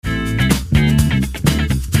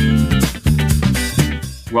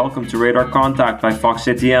Welcome to Radar Contact by Fox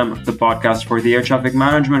ATM, the podcast for the air traffic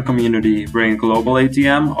management community, bringing global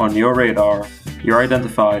ATM on your radar. You're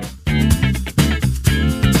identified.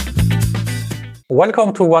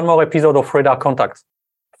 Welcome to one more episode of Radar Contact.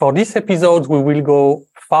 For this episode, we will go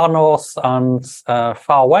far north and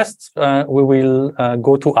far west. We will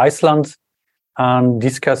go to Iceland and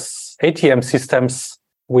discuss ATM systems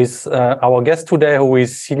with our guest today, who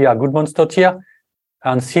is Silja Gudmundsdottir.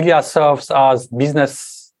 And Silja serves as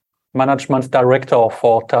Business Management Director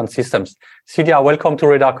for Tern Systems. Silja, welcome to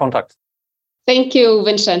Radar Contact. Thank you,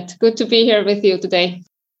 Vincent. Good to be here with you today.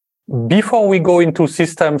 Before we go into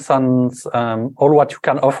systems and all what you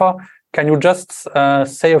can offer, can you just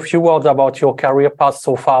say a few words about your career path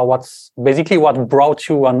so far? What brought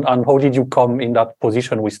you and how did you come in that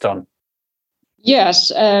position with Tern?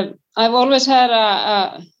 Yes, I've always had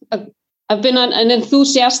I've been an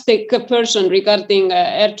enthusiastic person regarding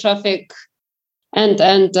air traffic and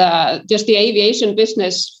just the aviation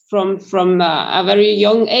business from a very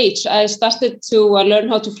young age. I started to learn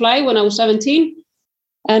how to fly when I was 17,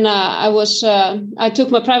 and I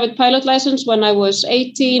took my private pilot license when I was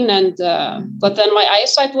 18, but then my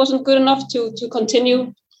eyesight wasn't good enough to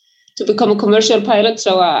continue to become a commercial pilot.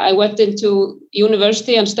 So I went into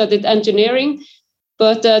university and studied engineering.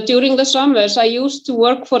 But during the summers, I used to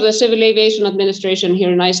work for the Civil Aviation Administration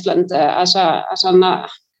here in Iceland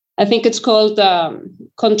I think it's called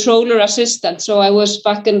controller assistant. So I was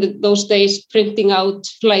back in those days printing out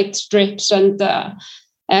flight strips and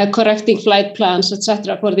correcting flight plans,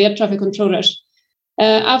 etc., for the air traffic controllers.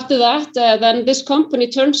 After that, then this company,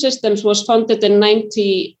 Tern Systems, was founded in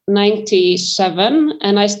 1997,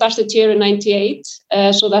 and I started here in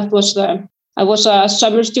 1998. So that was I was a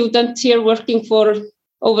summer student here working for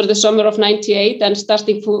over the summer of 1998 and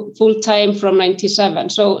starting full time from 1997.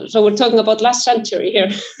 So we're talking about last century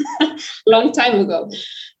here, long time ago.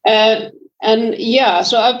 So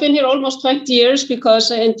I've been here almost 20 years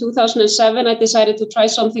because in 2007 I decided to try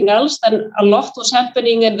something else. And a lot was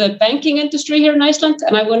happening in the banking industry here in Iceland,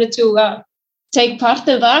 and I wanted to take part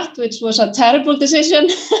in that, which was a terrible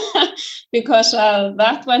decision because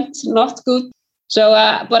that went not good. So,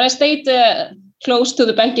 but I stayed close to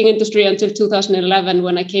the banking industry until 2011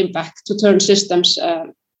 when I came back to Tern Systems.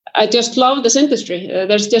 I just love this industry.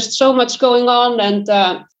 There's just so much going on. And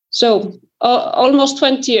so almost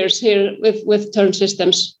 20 years here with Tern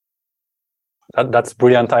Systems. That's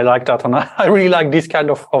brilliant. I like that. And I really like this kind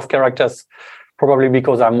of characters, probably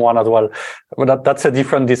because I'm one as well. But that's a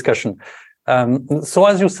different discussion. So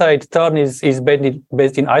as you said, Tern is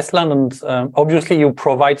based in Iceland, and obviously you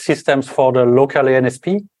provide systems for the local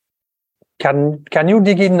ANSP. Can you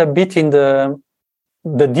dig in a bit in the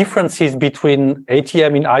differences between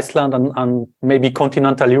ATM in Iceland and maybe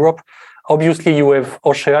continental Europe? Obviously you have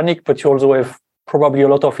oceanic, but you also have probably a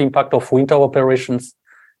lot of impact of winter operations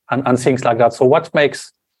and things like that. So what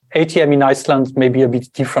makes ATM in Iceland maybe a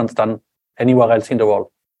bit different than anywhere else in the world?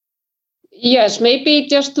 Yes, maybe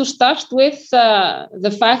just to start with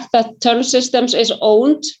the fact that Tern Systems is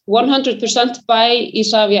owned 100% by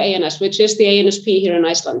Isavia ANS, which is the ANSP here in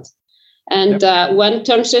Iceland. And when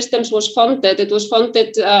Tern Systems was funded,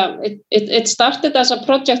 it started as a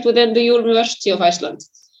project within the University of Iceland.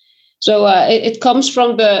 So it comes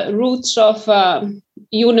from the roots of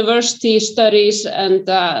university studies, and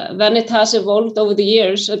then it has evolved over the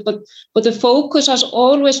years. But the focus has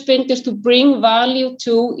always been just to bring value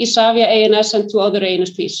to Isavia ANS and to other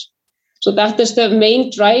ANSPs. So that is the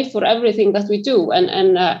main drive for everything that we do.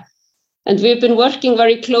 And we've been working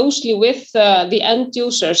very closely with the end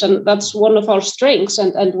users, and that's one of our strengths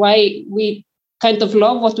and why we kind of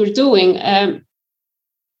love what we're doing.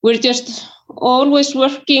 We're just always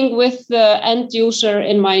working with the end user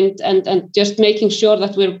in mind and just making sure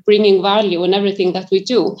that we're bringing value in everything that we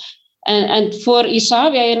do. And for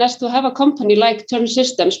Isavia ANS to have a company like Tern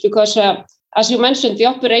Systems, because as you mentioned, the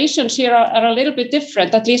operations here are a little bit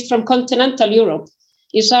different, at least from continental Europe.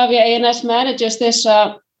 Isavia ANS manages this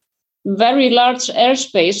very large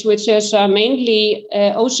airspace, which is mainly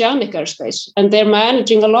oceanic airspace. And they're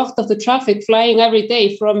managing a lot of the traffic flying every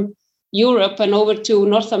day from Europe and over to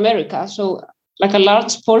North America. So like a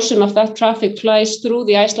large portion of that traffic flies through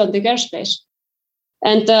the Icelandic airspace.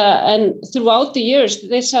 And throughout the years,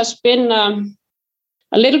 this has been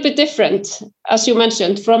a little bit different, as you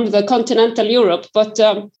mentioned, from the continental Europe. But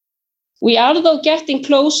we are, though, getting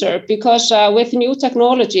closer because with new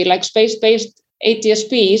technology like space-based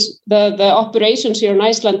ATSPs, the operations here in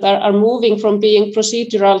Iceland are moving from being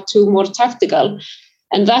procedural to more tactical.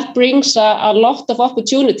 And that brings a lot of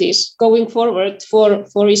opportunities going forward for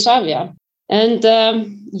Isavia. And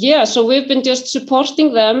so we've been just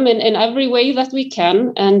supporting them in every way that we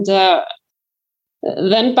can. And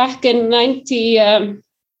then back in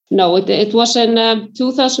it was in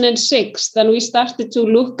 2006, then we started to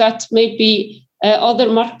look at maybe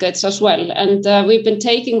other markets as well. And we've been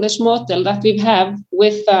taking this model that we have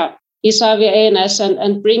with Isavia A&S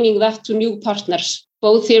and bringing that to new partners,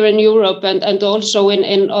 both here in Europe and also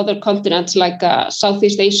in other continents like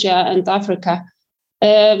Southeast Asia and Africa.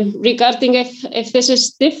 Regarding if this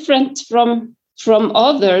is different from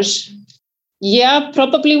others, yeah,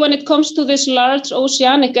 probably when it comes to this large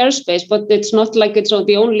oceanic airspace, but it's not like it's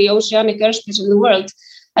the only oceanic airspace in the world.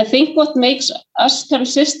 I think what makes us Therm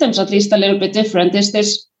Systems at least a little bit different is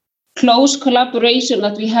this close collaboration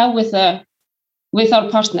that we have with our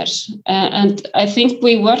partners. And I think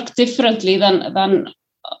we work differently than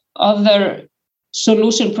other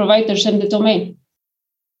solution providers in the domain.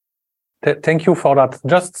 Thank you for that.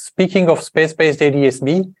 Just speaking of space-based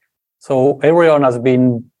ADS-B, so Aireon has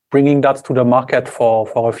been bringing that to the market for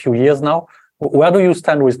a few years now. Where do you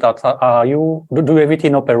stand with that? Do you have it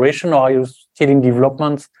in operation, or are you still in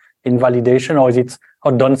development, in validation, or is it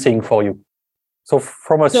a done thing for you? So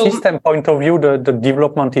from a system point of view, the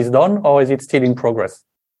development is done, or is it still in progress?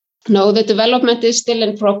 No, the development is still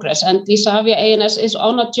in progress, and Isavia A&S is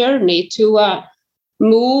on a journey to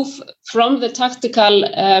move from the tactical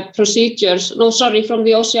from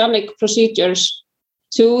the oceanic procedures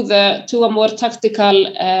to a more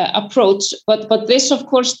tactical approach. But this, of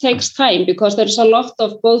course, takes time because there's a lot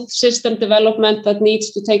of both system development that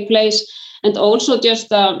needs to take place, and also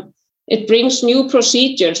just it brings new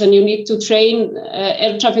procedures, and you need to train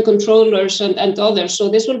air traffic controllers and others. So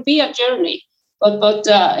this will be a journey, but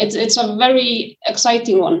it's a very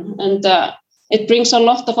exciting one, and it brings a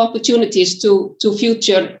lot of opportunities to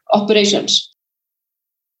future operations.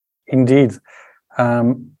 Indeed.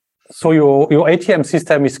 So your ATM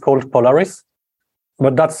system is called Polaris,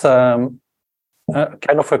 but that's kind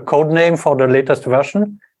of a code name for the latest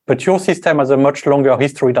version. But your system has a much longer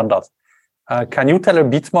history than that. Can you tell a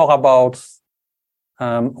bit more about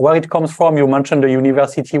where it comes from? You mentioned the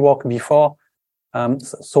university work before.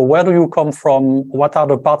 So where do you come from? What are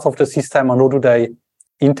the parts of the system, and how do they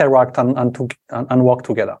interact and work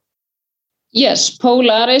together? Yes,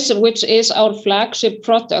 Polaris, which is our flagship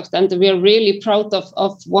product, and we are really proud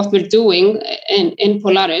of what we're doing in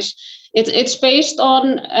Polaris. It's based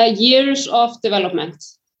on years of development.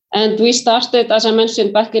 And we started, as I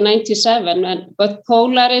mentioned, back in 1997. But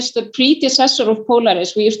Polaris, the predecessor of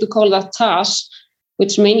Polaris, we used to call that TAS,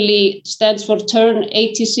 which mainly stands for Turn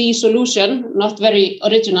ATC Solution, not very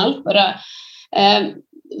original, but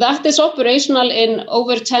that is operational in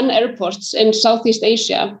over 10 airports in Southeast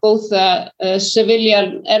Asia, both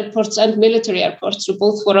civilian airports and military airports, so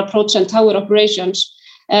both for approach and tower operations.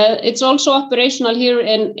 It's also operational here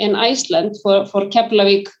in Iceland for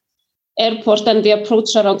Keflavik Airport and the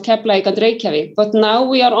approach around Keflavik and Reykjavik. But now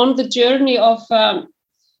we are on the journey of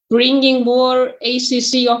bringing more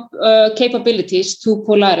ACC capabilities to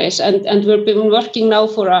Polaris, and we've been working now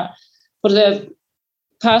for the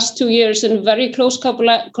past 2 years in very close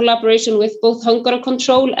collaboration with both Hungaro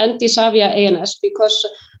Control and Isavia A&S, because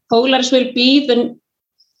Polaris will be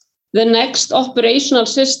the next operational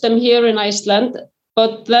system here in Iceland,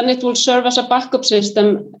 but then it will serve as a backup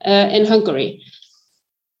system in Hungary.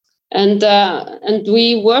 And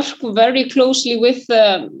we work very closely with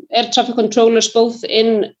air traffic controllers both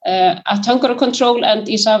at Hungaro Control and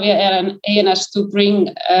Isavia A&S to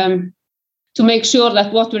bring to make sure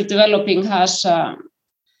that what we're developing has the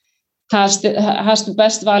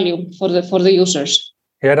best value for the users.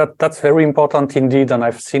 Yeah, that's very important indeed, and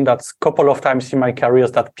I've seen that a couple of times in my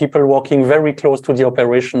careers that people working very close to the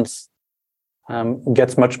operations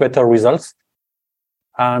gets much better results.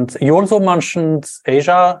 And you also mentioned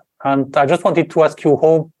Asia, and I just wanted to ask you,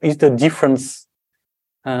 how is the difference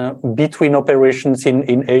between operations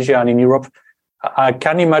in Asia and in Europe? I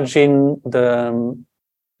can imagine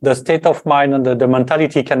the state of mind and the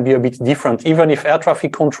mentality can be a bit different, even if air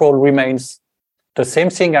traffic control remains the same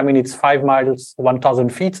thing. I mean, it's 5 miles, 1,000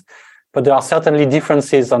 feet, but there are certainly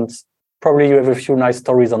differences, and probably you have a few nice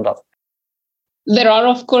stories on that. There are,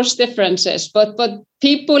 of course, differences, but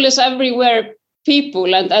people is everywhere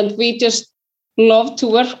people, and we just love to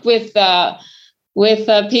work with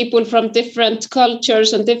people from different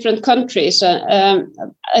cultures and different countries. I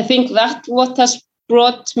think that what has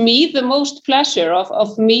brought me the most pleasure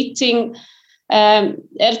of meeting air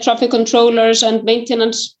traffic controllers and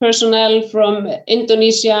maintenance personnel from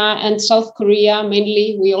Indonesia and South Korea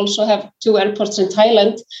mainly. We also have 2 airports in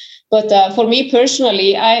Thailand. But for me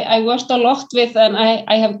personally, I worked a lot with, and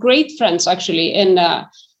I have great friends actually in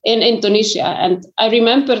in Indonesia. And I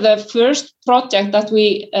remember the first project that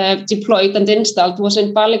we deployed and installed was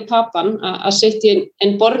in Balikpapan, a city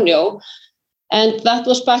in Borneo. And that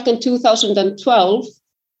was back in 2012.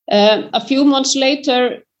 A few months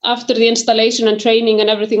later, after the installation and training and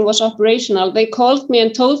everything was operational, they called me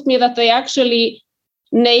and told me that they actually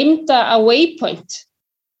named a waypoint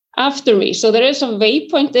after me. So there is a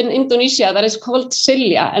waypoint in Indonesia that is called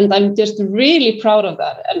Silja, and I'm just really proud of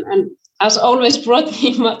that. And has always brought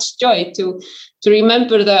me much joy to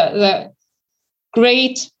remember the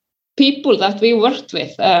great people that we worked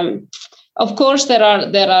with. Of course, there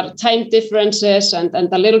are time differences and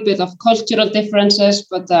a little bit of cultural differences,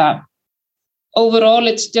 but overall,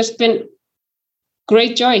 it's just been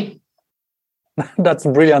great joy. That's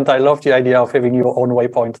brilliant. I love the idea of having your own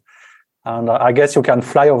waypoint. And I guess you can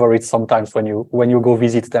fly over it sometimes when you go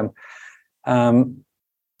visit them.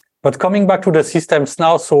 But coming back to the systems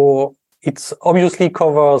now, so it obviously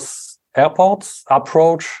covers airports,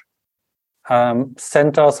 approach,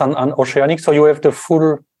 centers, and oceanic. So you have the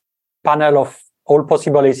full panel of all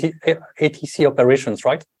possible ATC operations,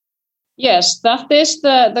 right? Yes, that is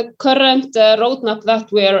the current roadmap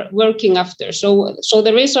that we're working after. So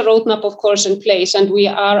there is a roadmap, of course, in place, and we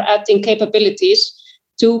are adding capabilities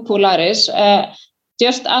to Polaris.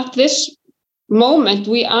 Just at this moment,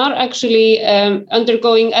 we are actually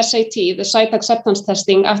undergoing SAT, the site acceptance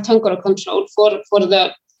testing at Hunger Control for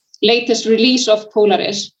the latest release of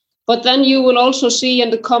Polaris. But then you will also see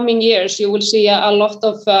in the coming years, you will see a lot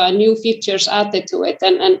of new features added to it.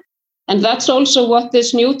 And that's also what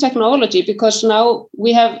this new technology, because now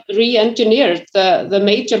we have re-engineered the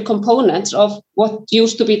major components of what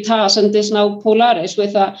used to be TAS and is now Polaris,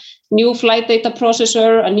 with a new flight data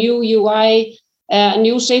processor, a new UI, a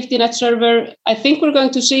new safety net server. I think we're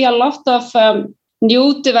going to see a lot of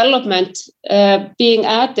new development being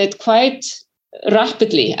added quite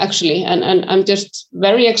rapidly, actually. And I'm just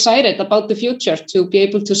very excited about the future to be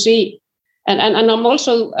able to see. And I'm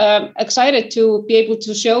also excited to be able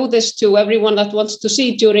to show this to everyone that wants to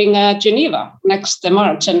see during Geneva next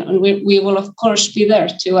March. And we will, of course, be there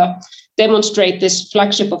to demonstrate this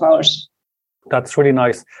flagship of ours. That's really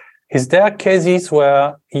nice. Is there cases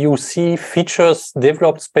where you see features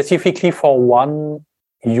developed specifically for one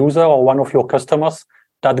user or one of your customers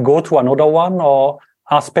that go to another one, or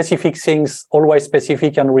are specific things always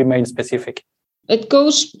specific and remain specific? It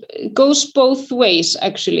goes both ways,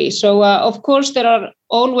 actually. So, of course, there are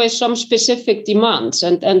always some specific demands.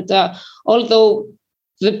 And although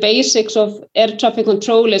the basics of air traffic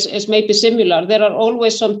control is maybe similar, there are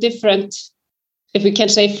always some different, if we can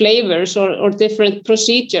say, flavors or different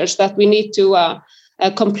procedures that we need to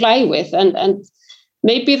comply with. And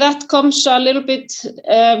maybe that comes a little bit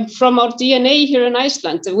from our DNA here in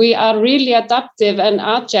Iceland. We are really adaptive and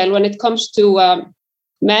agile when it comes to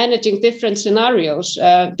managing different scenarios.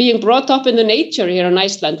 Being brought up in the nature here in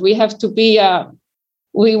Iceland, we have to be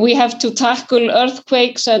we have to tackle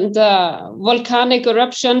earthquakes and volcanic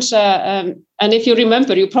eruptions. And if you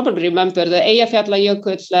remember, you probably remember the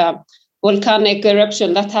Eyjafjallajökull volcanic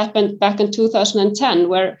eruption that happened back in 2010,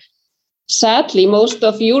 where sadly most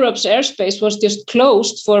of Europe's airspace was just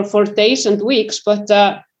closed for days and weeks. But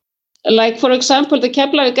like, for example, the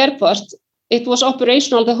Keflavik Airport, it was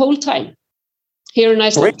operational the whole time here in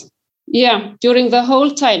Iceland. Great. Yeah, during the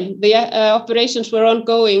whole time, the operations were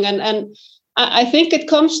ongoing. And I think it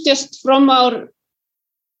comes just from our,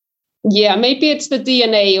 maybe it's the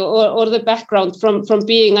DNA or the background from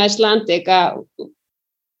being Icelandic.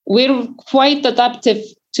 We're quite adaptive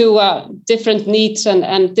to different needs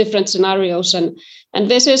and different scenarios. And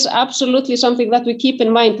this is absolutely something that we keep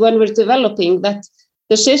in mind when we're developing, that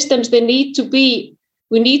the systems, we need to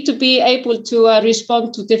be able to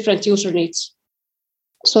respond to different user needs.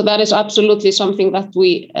 So that is absolutely something that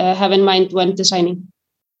we have in mind when designing.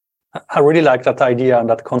 I really like that idea and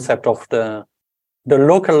that concept of the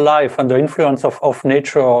local life and the influence of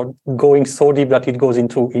nature going so deep that it goes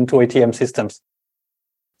into ATM systems.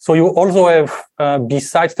 So you also have,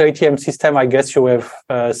 besides the ATM system, I guess you have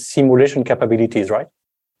simulation capabilities, right?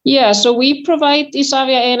 Yeah, so we provide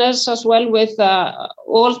Isavia ANS as well with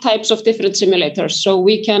all types of different simulators. So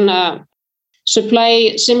we can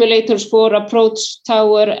supply simulators for approach,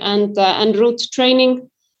 tower, and route training.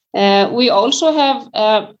 We also have,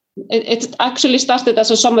 it actually started as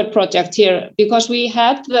a summer project here because we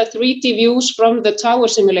had the 3D views from the tower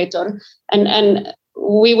simulator, and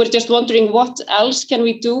we were just wondering what else can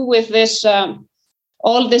we do with this,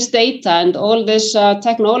 all this data and all this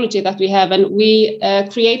technology that we have. And we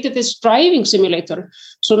created this driving simulator.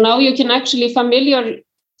 So now you can actually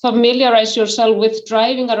familiarize yourself with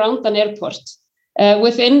driving around an airport.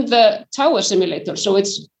 within the tower simulator. So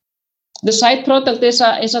the side product is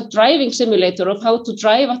a driving simulator of how to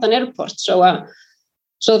drive at an airport.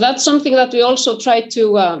 So that's something that we also try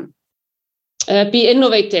to be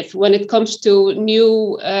innovative when it comes to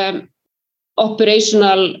new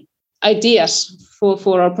operational ideas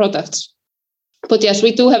for our products. But yes,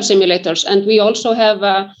 we do have simulators, and we also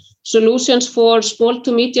have solutions for small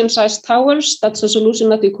to medium-sized towers. That's a solution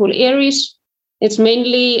that we call Ares. It's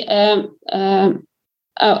mainly a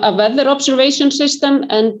weather observation system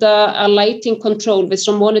and a lighting control with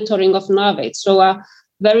some monitoring of navigate. So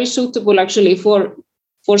very suitable actually for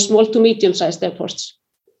small to medium-sized airports.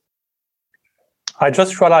 I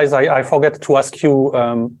just realized I forgot to ask you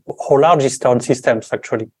how large is Tern Systems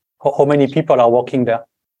actually? How many people are working there?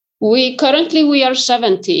 Currently we are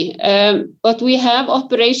 70, but we have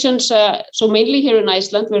operations. So mainly here in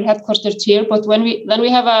Iceland, we're headquartered here. But then we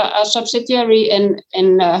have a subsidiary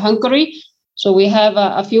in Hungary. So we have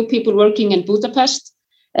a few people working in Budapest.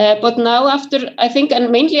 But now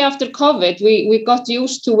and mainly after COVID, we got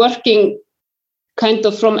used to working kind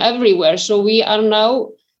of from everywhere. So we are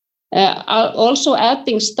now also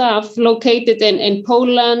adding staff located in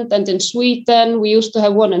Poland and in Sweden. We used to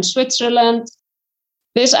have one in Switzerland.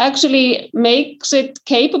 This actually makes it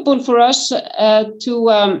capable for us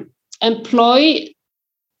to employ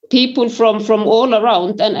people from all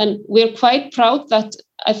around. And we're quite proud that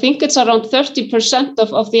I think it's around 30%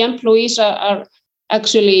 of the employees are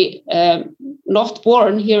actually not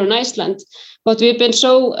born here in Iceland. But we've been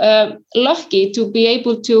so lucky to be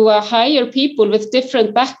able to hire people with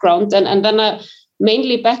different background and then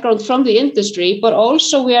mainly background from the industry, but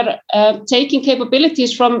also we are taking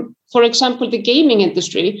capabilities from, for example, the gaming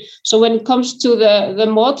industry. So when it comes to the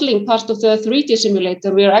modeling part of the 3D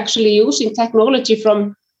simulator, we are actually using technology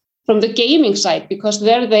from the gaming side, because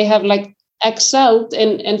there they have like excelled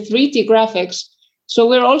in 3D graphics. So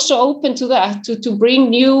we're also open to that, to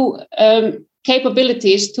bring new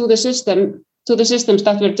capabilities to the systems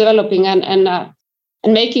that we're developing and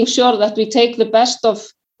making sure that we take the best of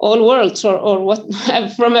all worlds or what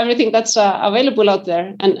from everything that's available out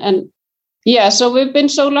there. And yeah, so we've been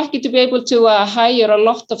so lucky to be able to hire a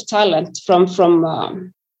lot of talent from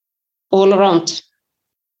all around.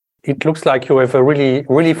 It looks like you have a really,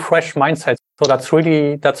 really fresh mindset. So that's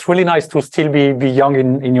really nice to still be young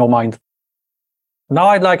in your mind. Now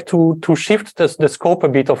I'd like to shift the scope a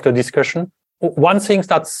bit of the discussion. One thing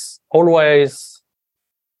that's always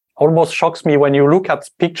almost shocks me when you look at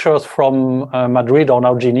pictures from Madrid or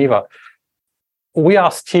now Geneva, we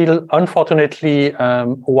are still, unfortunately,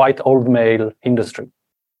 white old male industry.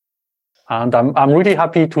 And I'm really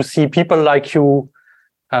happy to see people like you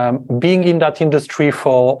being in that industry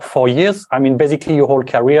for years. I mean, basically your whole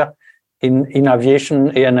career in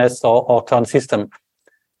aviation, ANS or Tern System.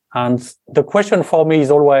 And the question for me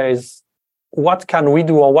is always, what can we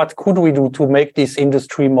do or what could we do to make this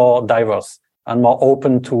industry more diverse and more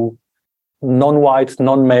open to non-white,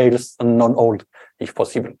 non-males, and non-old, if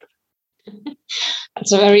possible?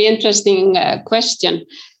 That's a very interesting question.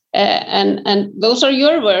 And those are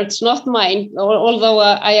your words, not mine, although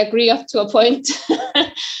I agree up to a point.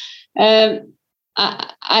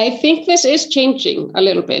 I think this is changing a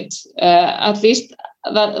little bit. At least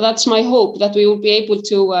that's my hope, that we will be able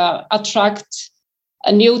to attract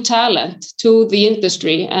a new talent to the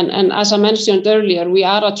industry. And as I mentioned earlier, we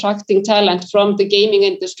are attracting talent from the gaming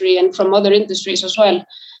industry and from other industries as well.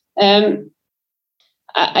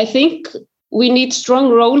 I think we need strong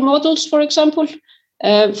role models, for example.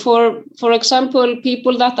 For example,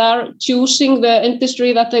 people that are choosing the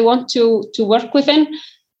industry that they want to work within.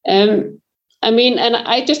 I mean, and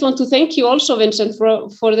I just want to thank you also, Vincent,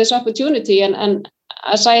 for this opportunity. And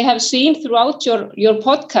as I have seen throughout your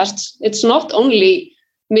podcasts, it's not only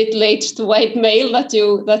middle-aged white male that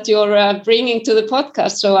you're bringing to the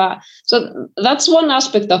podcast. So that's one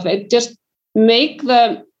aspect of it. Just make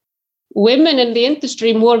the women in the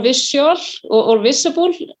industry more visual or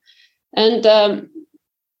visible, and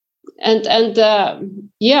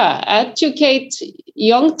educate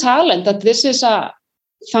young talent that this is a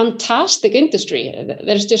fantastic industry.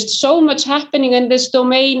 There's just so much happening in this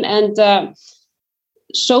domain, and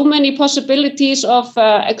so many possibilities of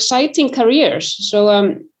exciting careers. So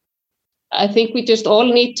I think we just all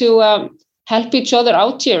need to help each other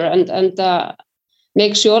out here and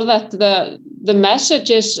make sure that the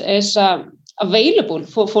message is available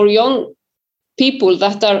for young people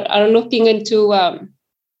that are looking into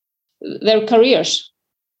their careers.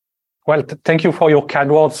 Well, thank you for your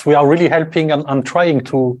kind words. We are really helping and trying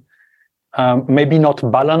to maybe not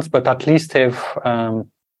balance, but at least have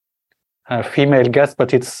female guests,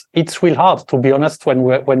 but it's real hard, to be honest, when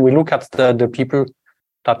we look at the people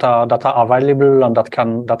that are available and that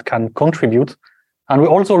can contribute. And we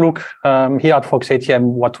also look here at Fox ATM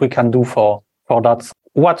what we can do for that.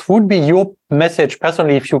 What would be your message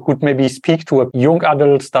personally if you could maybe speak to young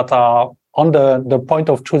adults that are on the point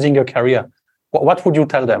of choosing a career? What would you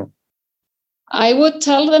tell them? I would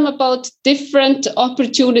tell them about different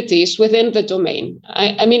opportunities within the domain.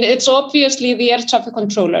 I mean, it's obviously the air traffic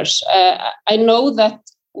controllers. I know that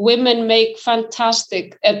women make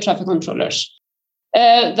fantastic air traffic controllers.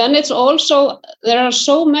 Then it's also, there are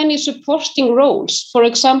so many supporting roles. For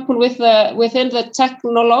example, within the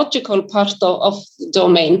technological part of the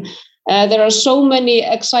domain, there are so many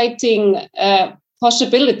exciting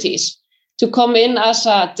possibilities to come in as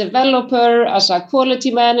a developer, as a quality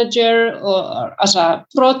manager, or as a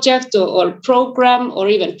project or program, or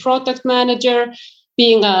even product manager,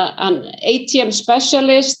 being an ATM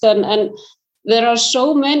specialist. And there are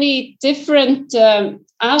so many different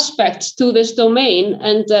aspects to this domain,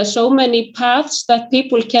 and so many paths that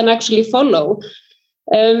people can actually follow.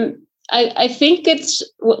 I think it's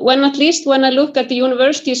when I look at the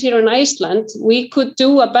universities here in Iceland, we could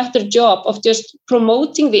do a better job of just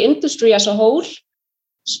promoting the industry as a whole,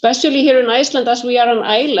 especially here in Iceland, as we are an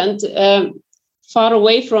island far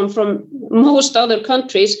away from most other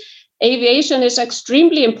countries. Aviation is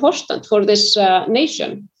extremely important for this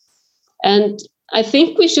nation. And I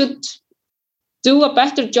think we should do a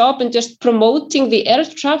better job in just promoting the air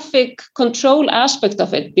traffic control aspect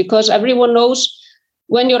of it, because everyone knows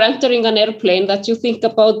when you're entering an airplane that you think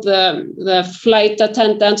about the flight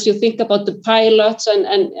attendants, you think about the pilots,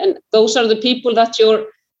 and those are the people that you're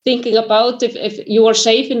thinking about if you are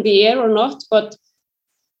safe in the air or not. But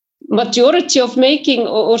majority of making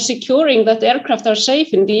or securing that aircraft are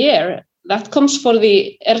safe in the air, that comes for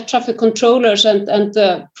the air traffic controllers and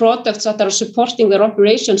the products that are supporting their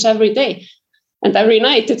operations every day. And every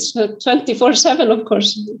night, it's 24/7, of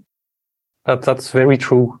course. That's very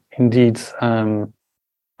true, indeed.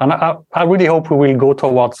 And I really hope we will go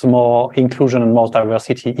towards more inclusion and more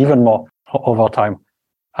diversity, even more over time.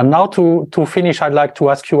 And now to finish, I'd like to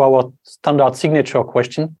ask you our standard signature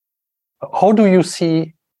question. How do you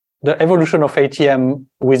see the evolution of ATM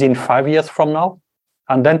within 5 years from now?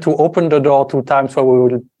 And then to open the door to times where we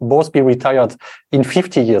will both be retired in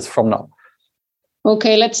 50 years from now.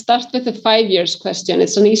 Okay, let's start with the 5 years question.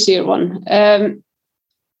 It's an easier one.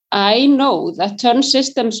 I know that turn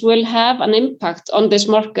systems will have an impact on this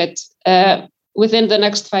market within the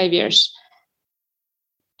next 5 years.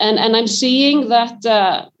 And I'm seeing that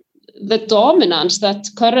the dominance that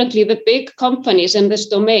currently the big companies in this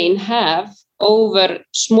domain have over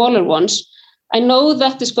smaller ones, I know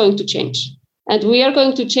that is going to change. And we are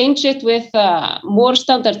going to change it with more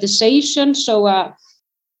standardization. So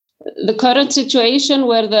the current situation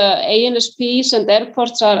where the ANSPs and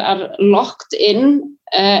airports are locked in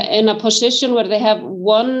a position where they have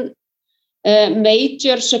one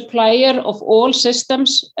major supplier of all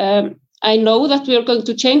systems. I know that we are going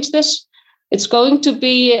to change this. It's going to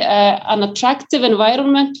be an attractive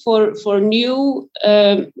environment for new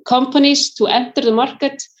companies to enter the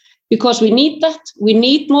market, because we need that. We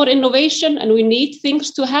need more innovation, and we need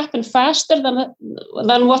things to happen faster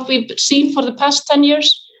than what we've seen for the past 10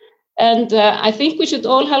 years. And I think we should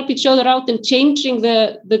all help each other out in changing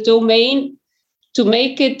the domain to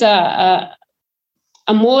make it a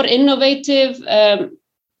more innovative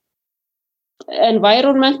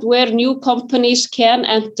environment where new companies can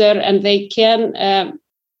enter and they can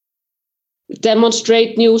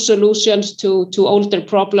demonstrate new solutions to older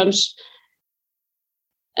problems.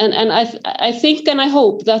 And I think and I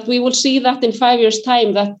hope that we will see that in 5 years'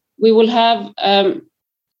 time, that we will have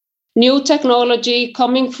new technology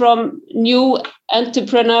coming from new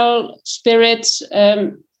entrepreneurial spirits,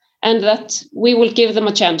 and that we will give them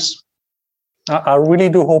a chance. I really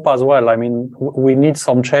do hope as well. I mean, we need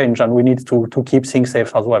some change, and we need to keep things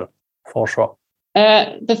safe as well, for sure.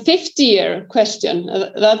 The 50-year question,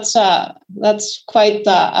 that's quite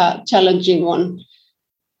a challenging one.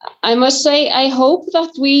 I must say, I hope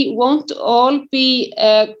that we won't all be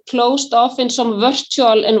closed off in some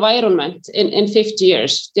virtual environment in 50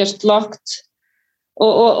 years, just locked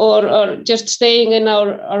or just staying in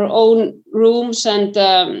our own rooms and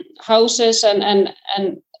houses and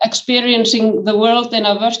experiencing the world in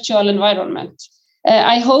a virtual environment.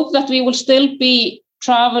 I hope that we will still be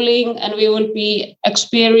traveling and we will be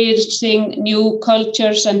experiencing new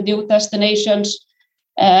cultures and new destinations.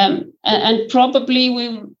 And probably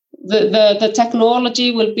the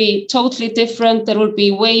technology will be totally different. There will be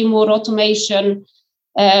way more automation.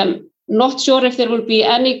 Not sure if there will be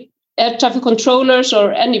any air traffic controllers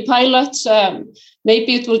or any pilots.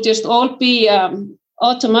 Maybe it will just all be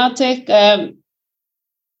automatic.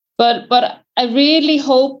 But I really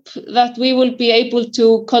hope that we will be able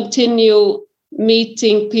to continue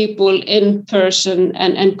meeting people in person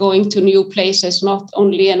and going to new places, not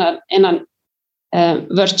only in a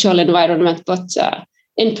virtual environment, but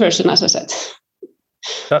in person, as I said.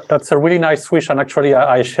 That's a really nice wish, and actually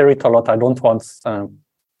I share it a lot. I don't want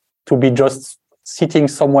to be just sitting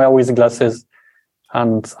somewhere with glasses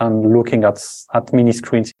and looking at mini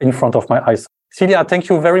screens in front of my eyes. Celia, thank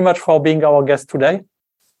you very much for being our guest today.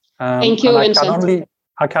 Thank you, Vincent.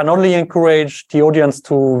 I can only encourage the audience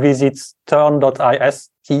to visit tern.is,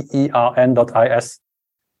 TERN.is,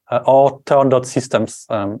 or tern.systems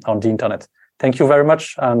on the internet. Thank you very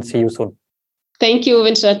much, and see you soon. Thank you,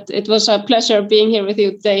 Vincent. It was a pleasure being here with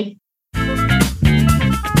you today.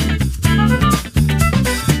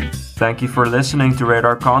 Thank you for listening to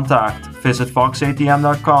Radar Contact. Visit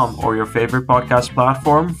foxatm.com or your favorite podcast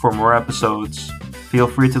platform for more episodes. Feel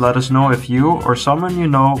free to let us know if you or someone you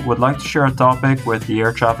know would like to share a topic with the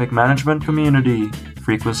air traffic management community.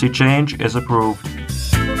 Frequency change is approved.